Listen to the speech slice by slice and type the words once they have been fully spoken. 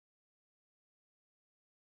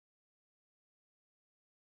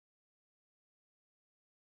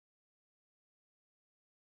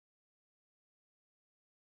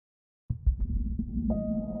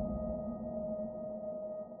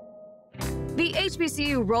The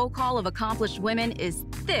HBCU roll call of accomplished women is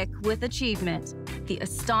thick with achievement. The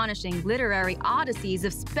astonishing literary odysseys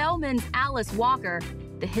of Spelman's Alice Walker,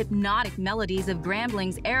 the hypnotic melodies of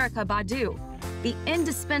Grambling's Erykah Badu, the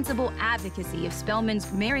indispensable advocacy of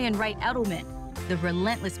Spelman's Marian Wright Edelman, the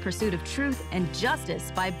relentless pursuit of truth and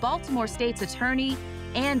justice by Baltimore State's attorney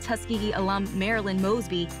and Tuskegee alum Marilyn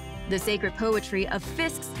Mosby, the sacred poetry of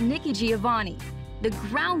Fisk's Nikki Giovanni, the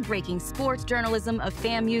groundbreaking sports journalism of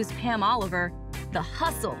FAMU's Pam Oliver, the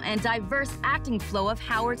hustle and diverse acting flow of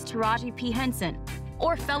Howard's Taraji P. Henson,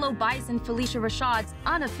 or fellow Bison Felicia Rashad's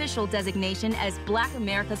unofficial designation as Black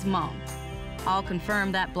America's Mom. All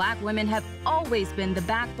confirm that Black women have always been the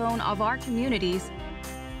backbone of our communities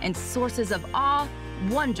and sources of awe,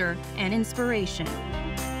 wonder, and inspiration.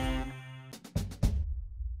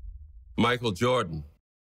 Michael Jordan,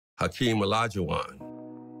 Hakeem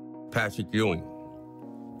Olajuwon, Patrick Ewing,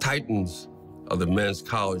 titans of the men's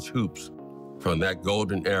college hoops from that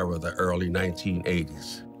golden era of the early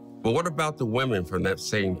 1980s. But what about the women from that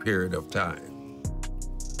same period of time?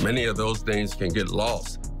 Many of those names can get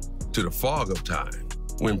lost to the fog of time.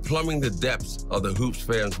 When plumbing the depths of the hoops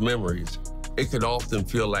fans' memories, it can often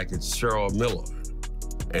feel like it's Cheryl Miller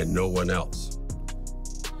and no one else.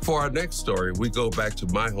 For our next story, we go back to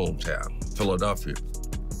my hometown, Philadelphia,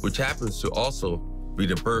 which happens to also be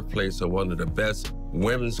the birthplace of one of the best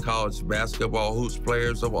women's college basketball hoops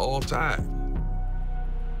players of all time,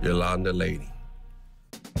 Yolanda Laney.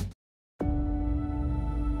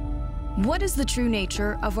 What is the true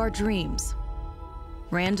nature of our dreams?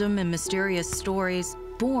 Random and mysterious stories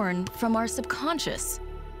born from our subconscious,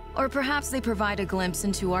 or perhaps they provide a glimpse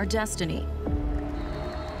into our destiny.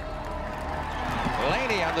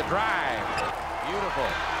 Laney on the drive. Beautiful.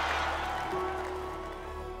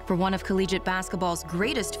 For one of collegiate basketball's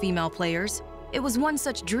greatest female players, it was one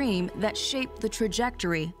such dream that shaped the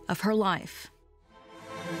trajectory of her life.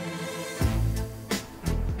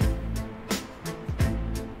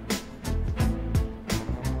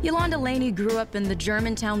 Yolanda Laney grew up in the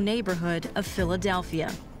Germantown neighborhood of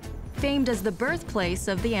Philadelphia, famed as the birthplace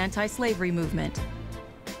of the anti-slavery movement.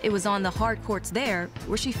 It was on the hard courts there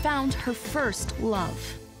where she found her first love.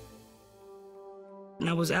 And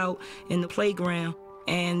I was out in the playground,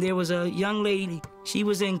 and there was a young lady. She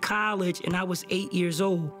was in college, and I was 8 years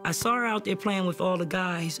old. I saw her out there playing with all the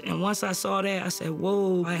guys, and once I saw that, I said,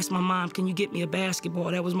 whoa. I asked my mom, can you get me a basketball?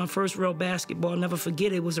 That was my first real basketball. I'll never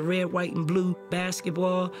forget it. It was a red, white, and blue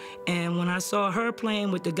basketball. And when I saw her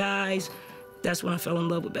playing with the guys, that's when I fell in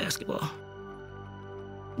love with basketball.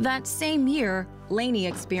 That same year, Laney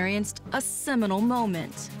experienced a seminal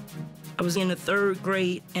moment. I was in the 3rd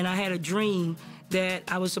grade, and I had a dream that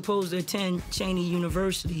I was supposed to attend Cheney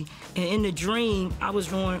University. And in the dream, I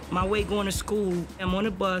was on my way going to school. I'm on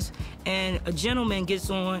a bus, and a gentleman gets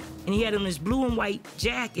on, and he had on this blue and white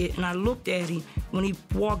jacket, and I looked at him. When he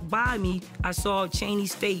walked by me, I saw Cheney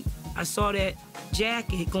State. I saw that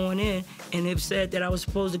jacket going in, and it said that I was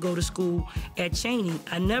supposed to go to school at Cheney.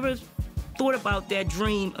 I never thought about that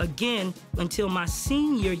dream again until my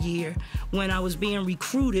senior year, when I was being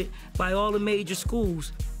recruited by all the major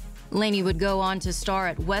schools. Laney would go on to star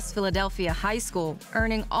at West Philadelphia High School,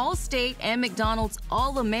 earning All-State and McDonald's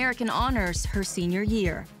All-American honors her senior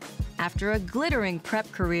year. After a glittering prep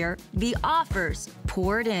career, the offers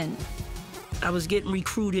poured in. I was getting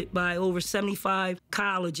recruited by over 75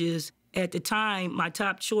 colleges. At the time, my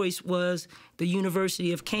top choice was the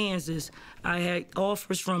University of Kansas. I had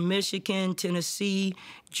offers from Michigan, Tennessee,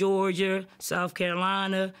 Georgia, South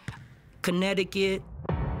Carolina, Connecticut.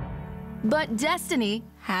 But destiny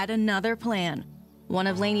had another plan. One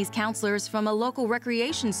of Laney's counselors from a local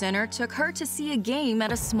recreation center took her to see a game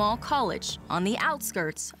at a small college on the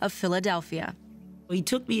outskirts of Philadelphia. He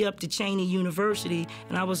took me up to Cheney University,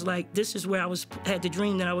 and I was like, this is where I had the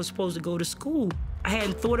dream that I was supposed to go to school. I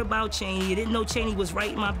hadn't thought about Cheney. I didn't know Cheney was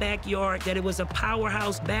right in my backyard, that it was a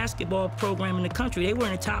powerhouse basketball program in the country. They were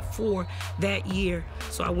in the top 4 that year.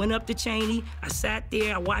 So I went up to Cheney, I sat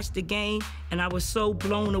there, I watched the game, and I was so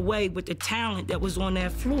blown away with the talent that was on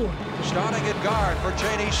that floor. Starting at guard for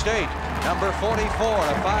Cheney State, number 44,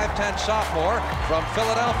 a 5'10" sophomore from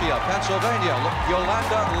Philadelphia, Pennsylvania,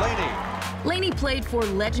 Yolanda Laney. Laney played for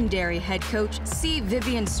legendary head coach C.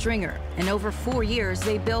 Vivian Stringer, and over 4 years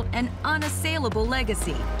they built an unassailable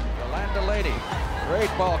legacy. Yolanda Laney, great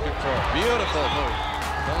ball control, beautiful move.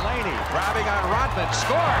 Delaney driving on Rodman,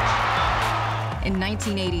 scores! In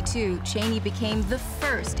 1982, Cheney became the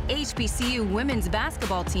first HBCU women's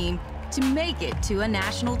basketball team to make it to a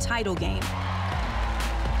national title game.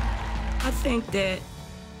 I think that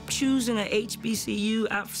Choosing an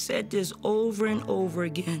HBCU, I've said this over and over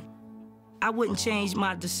again. I wouldn't change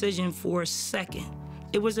my decision for a second.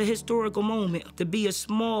 It was a historical moment to be a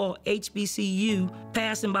small HBCU,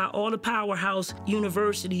 passing by all the powerhouse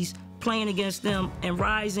universities, playing against them and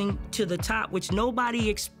rising to the top, which nobody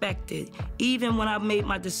expected. Even when I made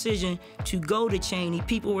my decision to go to Cheyney,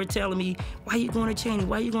 people were telling me, why are you going to Cheyney?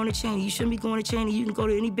 Why are you going to Cheyney? You shouldn't be going to Cheyney. You can go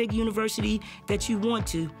to any big university that you want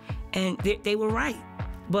to. And they were right.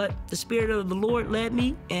 But the Spirit of the Lord led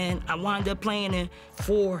me, and I wound up playing in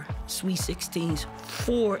 4 Sweet 16s,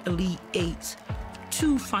 4 Elite 8s,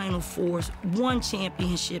 2 Final Fours, 1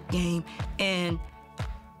 championship game, and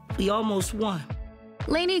we almost won.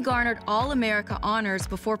 Lainey garnered All-America honors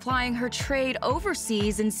before plying her trade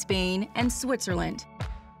overseas in Spain and Switzerland.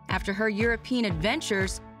 After her European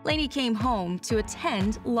adventures, Lainey came home to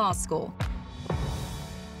attend law school.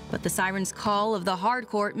 But the siren's call of the hard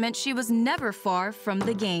court meant she was never far from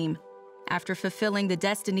the game. After fulfilling the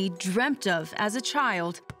destiny dreamt of as a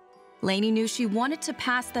child, Lainey knew she wanted to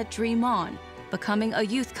pass that dream on, becoming a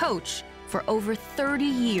youth coach for over 30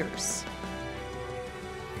 years.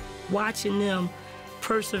 Watching them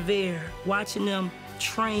persevere, watching them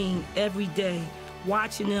train every day,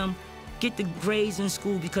 watching them get the grades in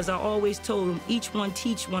school, because I always told them, each one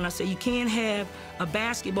teach one. I said, you can't have a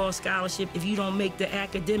basketball scholarship if you don't make the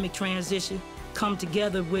academic transition come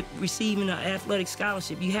together with receiving an athletic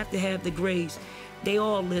scholarship. You have to have the grades. They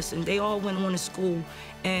all listened. They all went on to school,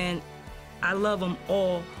 and I love them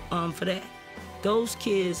all for that. Those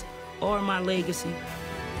kids are my legacy.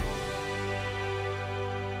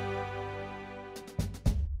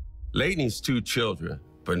 Lainey's 2 children,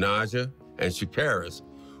 Benaja and Shakaris,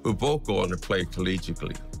 who both go on to play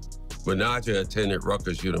collegiately. Benaja attended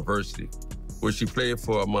Rutgers University, where she played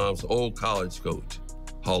for her mom's old college coach,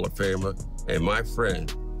 Hall of Famer, and my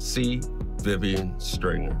friend, C. Vivian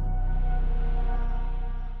Stringer.